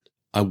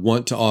I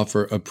want to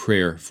offer a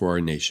prayer for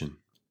our nation.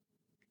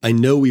 I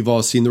know we've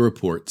all seen the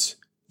reports.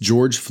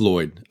 George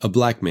Floyd, a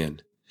black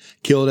man,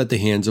 killed at the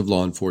hands of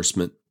law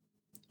enforcement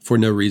for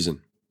no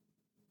reason.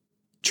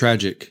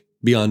 Tragic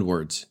beyond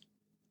words.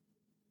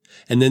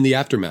 And then the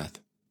aftermath.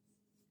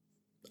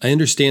 I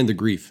understand the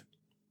grief.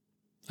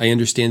 I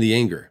understand the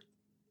anger.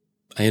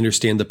 I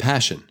understand the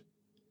passion.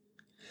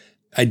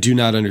 I do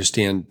not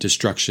understand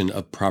destruction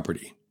of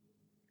property.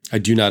 I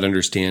do not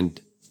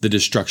understand the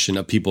destruction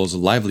of people's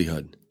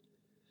livelihood.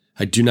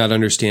 I do not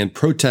understand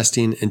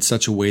protesting in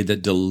such a way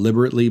that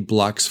deliberately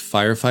blocks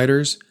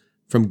firefighters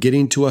from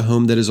getting to a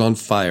home that is on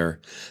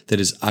fire that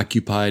is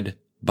occupied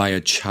by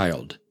a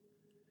child.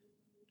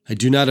 I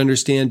do not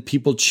understand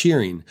people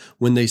cheering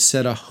when they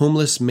set a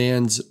homeless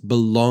man's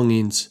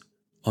belongings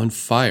on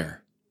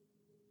fire.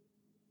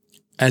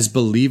 As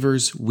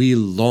believers, we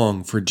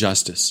long for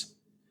justice.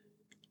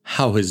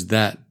 How is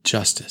that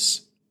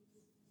justice?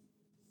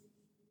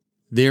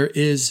 There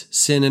is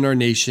sin in our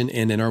nation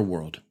and in our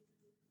world.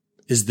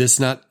 Is this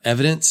not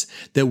evidence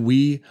that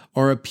we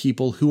are a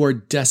people who are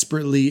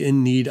desperately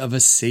in need of a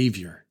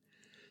Savior,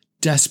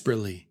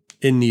 desperately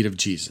in need of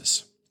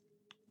Jesus?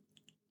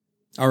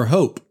 Our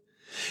hope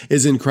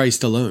is in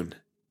Christ alone,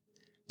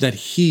 that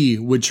He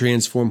would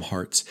transform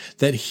hearts,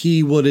 that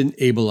He would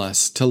enable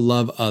us to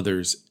love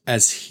others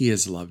as He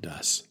has loved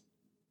us.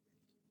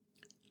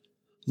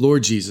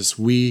 Lord Jesus,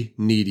 we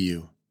need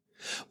You.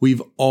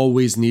 We've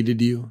always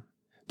needed You,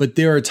 but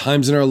there are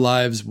times in our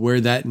lives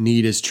where that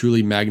need is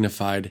truly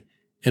magnified,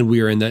 and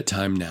we are in that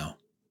time now.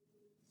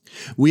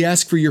 We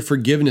ask for Your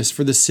forgiveness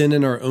for the sin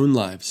in our own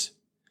lives,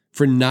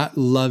 for not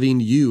loving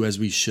You as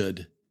we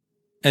should,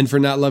 and for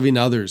not loving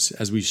others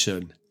as we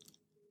should.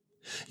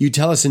 You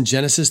tell us in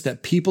Genesis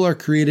that people are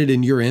created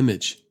in Your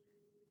image.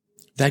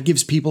 That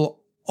gives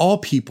all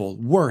people,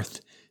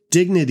 worth,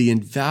 dignity,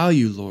 and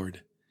value,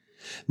 Lord.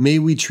 May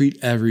we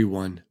treat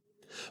everyone,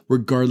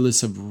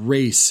 regardless of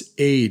race,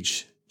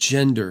 age,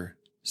 gender,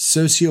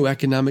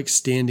 socioeconomic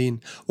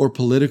standing, or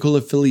political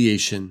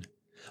affiliation,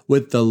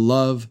 with the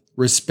love,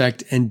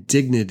 respect, and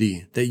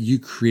dignity that You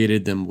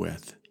created them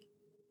with.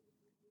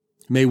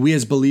 May we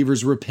as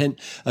believers repent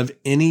of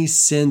any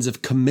sins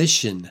of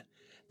commission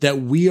that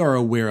we are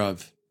aware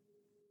of,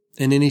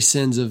 and any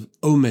sins of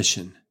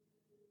omission.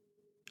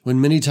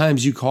 When many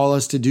times You call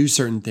us to do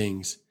certain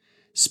things,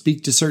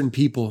 speak to certain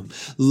people,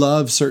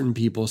 love certain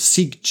people,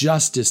 seek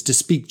justice, to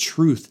speak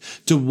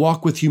truth, to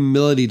walk with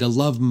humility, to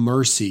love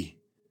mercy,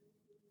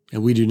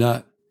 and we do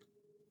not.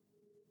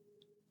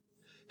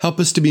 Help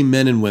us to be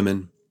men and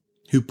women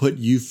who put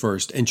You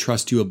first and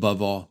trust You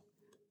above all.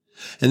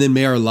 And then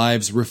may our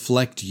lives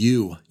reflect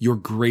You, Your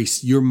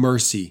grace, Your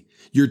mercy,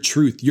 Your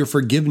truth, Your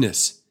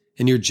forgiveness,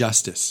 and Your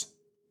justice.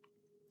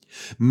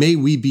 May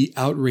we be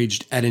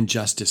outraged at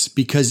injustice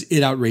because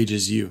it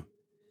outrages You.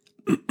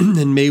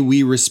 And may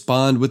we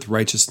respond with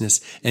righteousness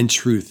and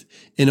truth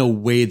in a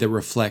way that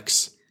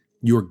reflects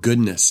Your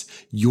goodness,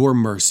 Your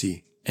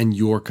mercy, and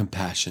Your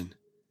compassion.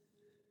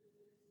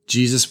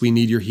 Jesus, we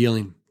need Your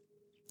healing.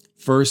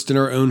 First in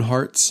our own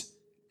hearts,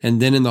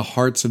 and then in the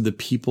hearts of the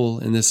people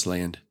in this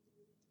land.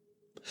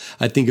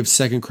 I think of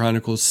 2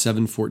 Chronicles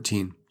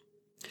 7:14.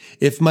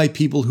 If My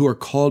people who are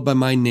called by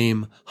My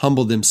name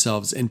humble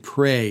themselves and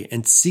pray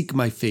and seek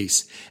My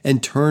face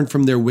and turn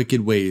from their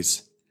wicked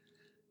ways,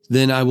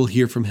 then I will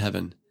hear from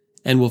heaven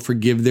and will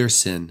forgive their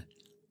sin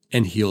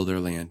and heal their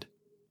land.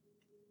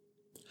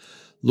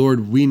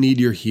 Lord, we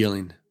need Your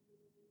healing.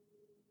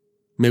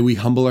 May we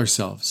humble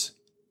ourselves,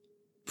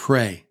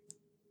 pray,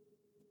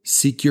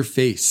 seek Your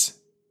face,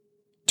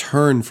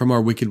 turn from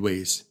our wicked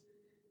ways.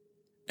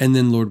 And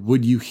then, Lord,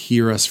 would You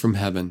hear us from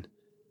heaven,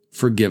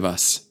 forgive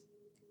us,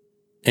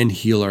 and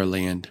heal our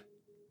land.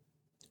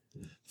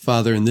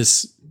 Father, in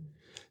this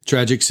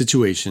tragic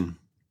situation,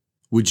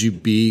 would You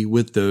be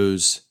with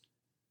those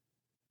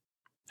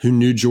who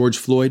knew George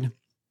Floyd,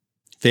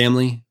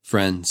 family,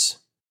 friends?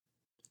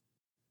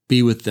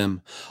 Be with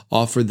them,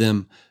 offer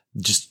them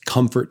just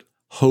comfort,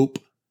 hope,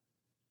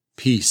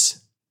 peace.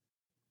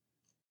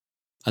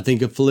 I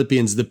think of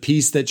Philippians, the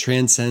peace that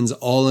transcends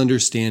all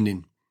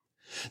understanding,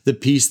 the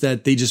peace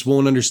that they just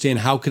won't understand.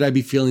 How could I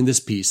be feeling this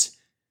peace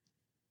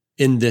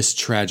in this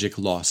tragic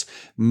loss?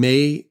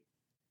 May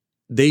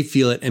they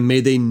feel it, and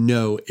may they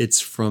know it's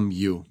from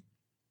You.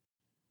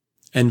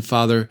 And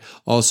Father,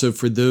 also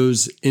for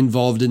those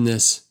involved in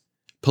this,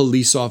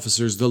 police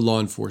officers, the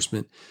law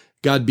enforcement,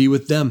 God, be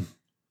with them.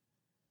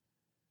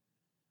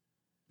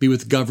 Be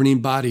with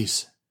governing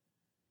bodies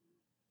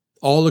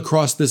all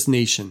across this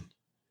nation.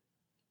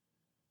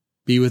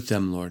 Be with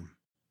them, Lord.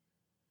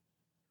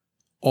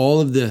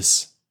 All of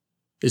this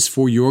is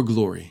for Your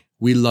glory.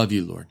 We love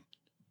You, Lord.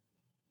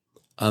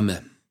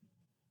 Amen.